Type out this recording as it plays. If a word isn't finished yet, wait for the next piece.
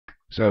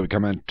So we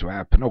come into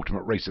our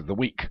penultimate race of the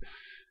week.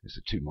 It's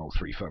a 2 mile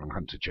 3 furlong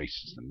hunter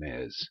chase. It's the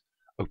mares.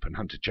 Open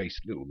hunter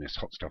chase, Little Miss,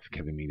 Hot Stuff for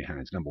Kevin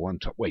Meanahan's. Number 1,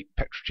 top weight,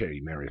 Petra Cherry,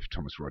 Mary for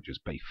Thomas Rogers,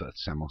 Bay Firth,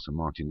 Samos and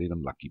Martin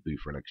Needham, Lucky Boo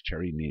for Alex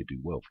Cherry, Near Do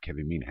Well for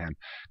Kevin Meanahan,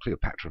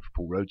 Cleopatra for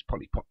Paul Rhodes,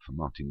 Polly Pop for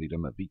Martin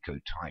Needham, Vico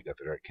Tiger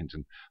for Eric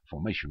Hinton,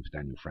 Formation for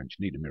Daniel French,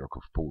 Need a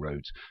Miracle for Paul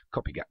Rhodes,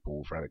 Copycat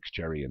Ball for Alex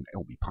Cherry, and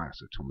LB Pius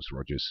for Thomas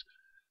Rogers.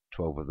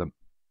 12 of them.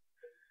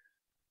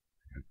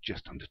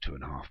 Just under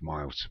 2.5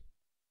 miles.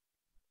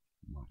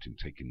 Martin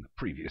taking the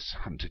previous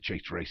hunter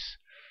chase race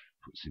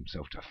puts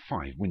himself to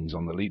 5 wins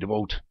on the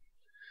leaderboard.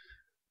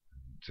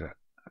 And,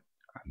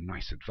 a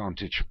nice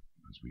advantage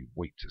as we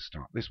wait to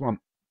start this one.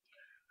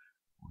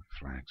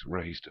 Flags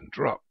raised and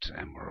dropped,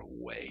 and we're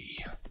away.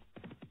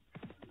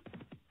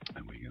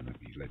 And we're going to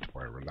be led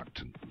by a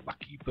reluctant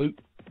Lucky Boo.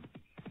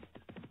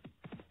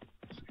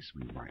 So they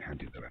swing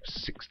right-handed. They'll have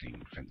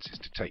 16 fences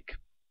to take.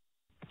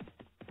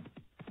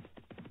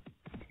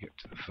 When we get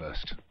to the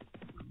first,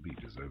 the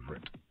leader's over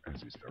it,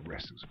 as is the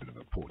rest. It was a bit of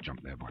a poor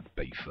jump there by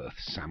Bay Firth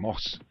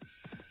Samos.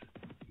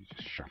 He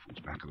just shuffles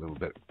back a little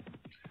bit.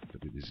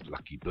 But it is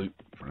Lucky Boo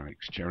for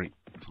Alex Cherry,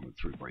 followed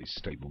through by his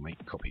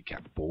stablemate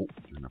Copycat Ball,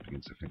 and up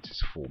against the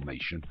fences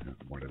Formation.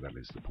 Wide of that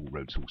is the Paul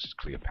Rhodes horses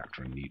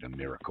Cleopatra and Need a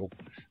Miracle.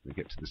 They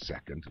get to the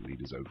second, the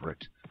leader's over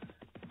it.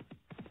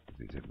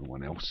 There's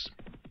everyone else.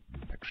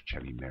 Petra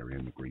Cherry, Mary,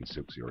 and the green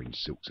silks, the orange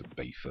silks of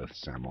Bay Firth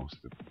Samos,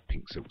 the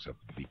pink silks of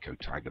Vico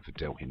Tiger for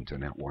Del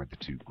Hinton, out wide the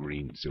 2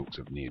 green silks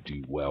of Near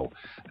Do Well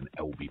and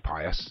LB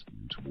Pius,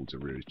 and towards the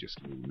rear is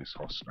just Little Miss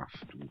Hot Stuff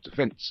towards the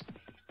fence.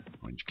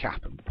 Orange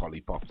Cap and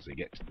Polly Pop as they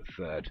get to the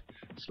third.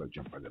 Slow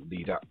jump by the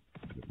leader.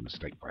 A bit of a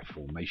mistake by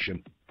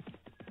Formation.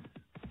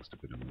 Lost a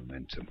bit of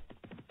momentum.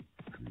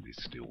 And it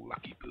is still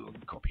Lucky Boo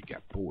and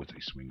Copycat Ball as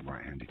they swing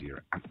right-handed here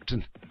at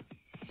Ampton.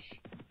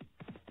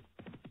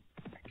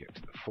 They get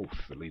to the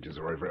fourth. The leaders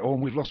are over it. Oh,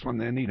 and we've lost one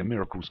there. Need a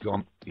Miracle's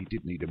gone. He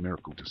did need a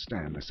miracle to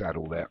stand the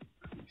saddle there.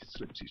 He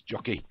slips his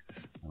jockey.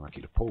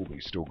 Unlucky to pull, but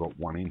he's still got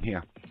one in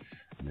here.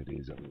 And it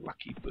is a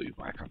Lucky Boo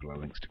by a couple of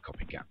lengths to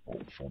Copycat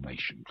Ball,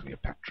 Formation,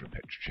 Cleopatra,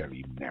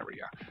 Petrocelli,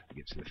 Meria. It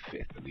gets to the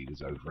fifth, the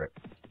leader's over it.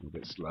 A little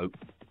bit slow.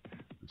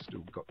 They've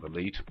still got the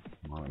lead.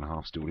 1.5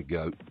 miles still to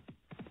go.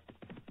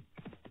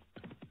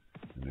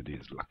 And it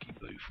is Lucky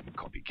Boo from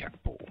Copycat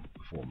Ball,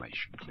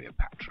 Formation,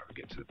 Cleopatra. We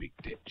get to the big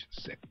ditch,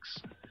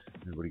 6.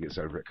 Everybody gets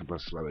over it, a couple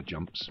of slower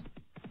jumps.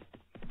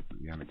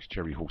 The Alex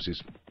Cherry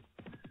horses.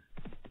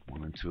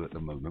 1 and 2 at the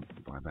moment,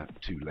 by about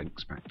 2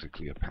 lengths back to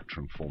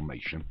Cleopatra and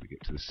Formation. We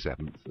get to the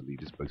 7th, the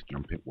leaders both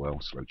jump it well,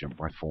 slow jump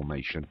by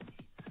Formation.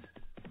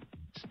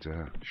 Just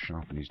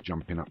sharpen his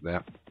jumping up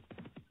there.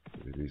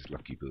 But it is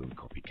Lucky Boo and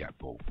Copycat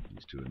Ball.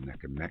 These two are neck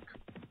and neck.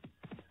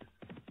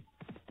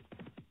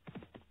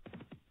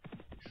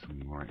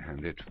 Swing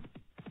right-handed,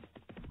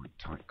 quite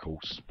tight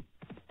course.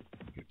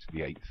 We get to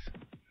the 8th,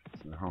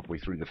 so they're halfway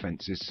through the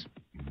fences,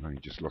 and only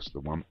just lost the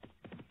one.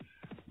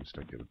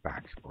 Mistake at the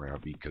back by our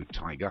Vico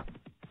Tiger.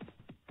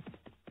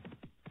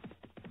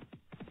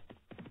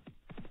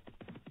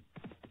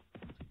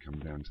 Come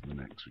down to the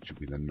next, which will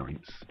be the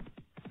 9th.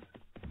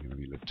 We're going to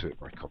be led to it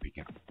by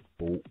Copycat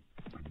Ball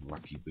and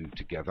Lucky Boo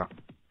together.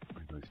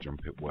 They both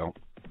jump it well.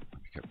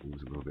 Copycat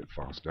Ball's a little bit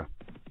faster.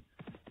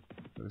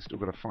 But they've still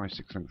got a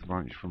 5-6 length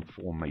advantage from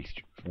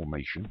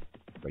Formation.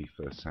 Bay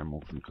Firth,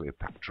 Samuel and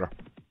Cleopatra.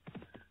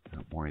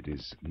 Out wide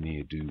is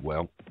Near Do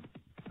Well.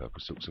 Purple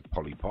silks of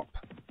Polly Pop.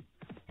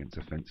 Against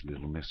the fence,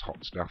 Little Miss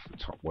Hot Stuff, the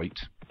top weight.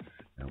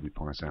 We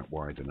pass out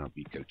wide and our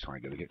Vico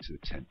Tiger. They get to the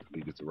 10th. The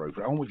leaders are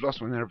over. Oh, we've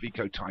lost one there.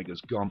 Vico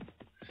Tiger's gone.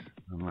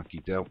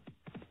 Unlucky Del.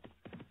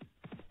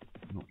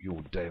 Not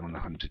your day on the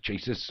hunter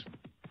chasers.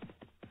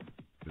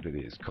 But it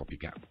is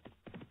Copycat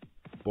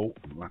Ball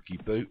and Lucky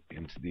Boo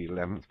into the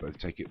 11th. Both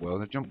take it well.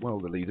 They jump well,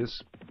 the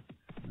leaders.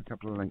 A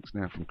couple of lengths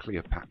now from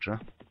Cleopatra.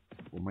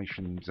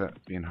 Formation's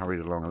being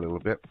hurried along a little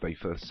bit. Bay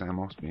Firth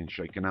Samos being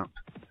shaken up.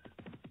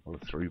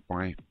 Followed through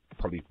by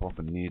Polly Pop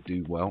and Near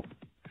Do Well.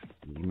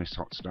 Little Miss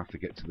Hot Stuff to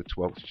get to the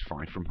 12th,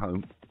 5 from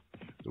home.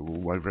 They're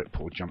all over it.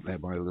 Poor jump there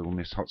by Little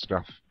Miss Hot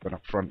Stuff. But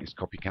up front is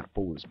Copycat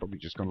Ball. It's probably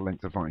just got a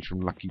length advantage from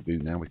Lucky Boo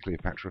now, with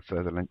Cleopatra a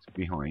further length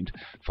behind.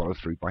 Followed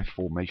through by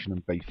Formation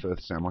and Bay Firth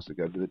Samos to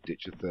go to the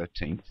ditch of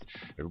 13th.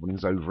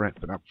 Everybody's over it,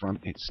 but up front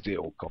it's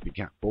still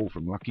Copycat Ball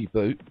from Lucky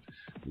Boo.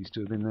 These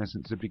two have been there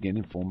since the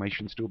beginning.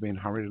 Formation still being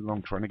hurried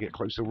along, trying to get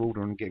closer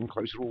order and getting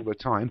closer all the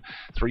time.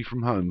 3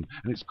 from home,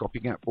 and it's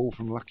Copycat Ball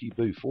from Lucky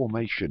Boo.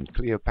 Formation,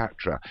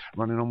 Cleopatra,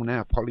 running on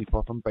now, Polly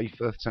Pop and Bay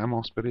Firth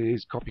Samos, but it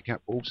is Copycat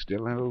Ball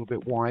still a little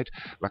bit wide.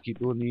 Lucky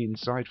Boo on the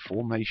inside,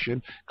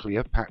 Formation,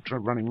 Cleopatra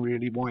running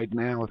really wide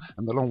now,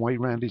 and the long way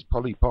round is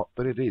Polly Pop,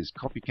 but it is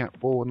Copycat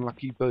Ball and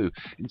Lucky Boo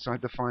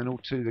inside the final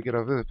 2. They get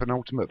over the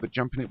penultimate, but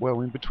jumping it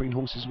well in between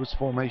horses was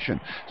Formation.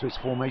 So it's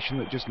Formation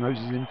that just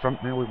noses in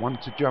front now with 1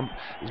 to jump.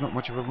 There's not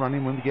much of a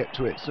run-in when we get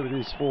to it, so it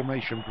is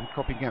Formation from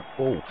Copycat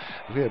Ball.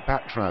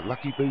 Cleopatra,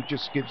 Lucky Boo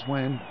just gives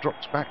way and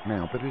drops back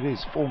now, but it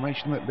is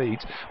Formation that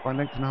leads by 1.5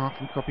 lengths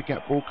from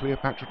Copycat Ball.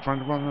 Cleopatra trying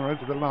to run her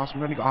over the last.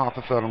 We've only got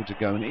half a furlong to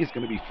go, and it is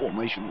going to be Formation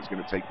Formation that's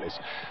going to take this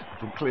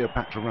from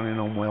Cleopatra, running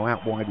on well.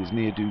 Out wide is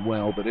Near Do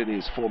Well, but it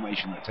is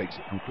Formation that takes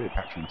it from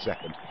Cleopatra in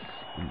second.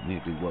 And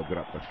Near Do Well got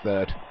up for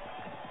third.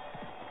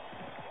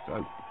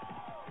 So,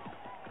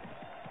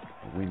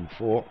 a win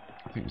for,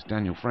 I think it's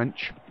Daniel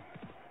French,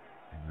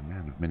 the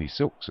man of many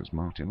silks, as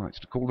Martin likes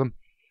to call them.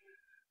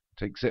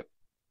 Takes it.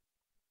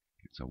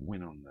 Gets a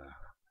win on the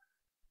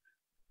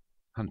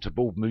Hunter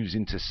Bull, moves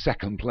into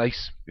second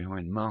place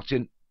behind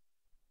Martin.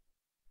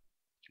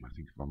 I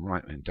think if I'm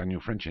right, and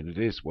Daniel French, and it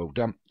is, well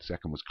done.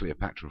 Second was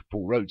Cleopatra of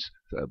Paul Rhodes.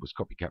 Third was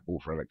Copycat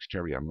Ball for Alex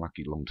Cherry,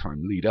 unlucky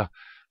long-time leader.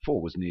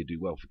 4 was Near Do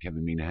Well for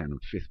Kevin Minahan,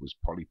 and 5th was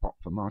Polly Pop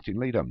for Martin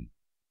Leadham.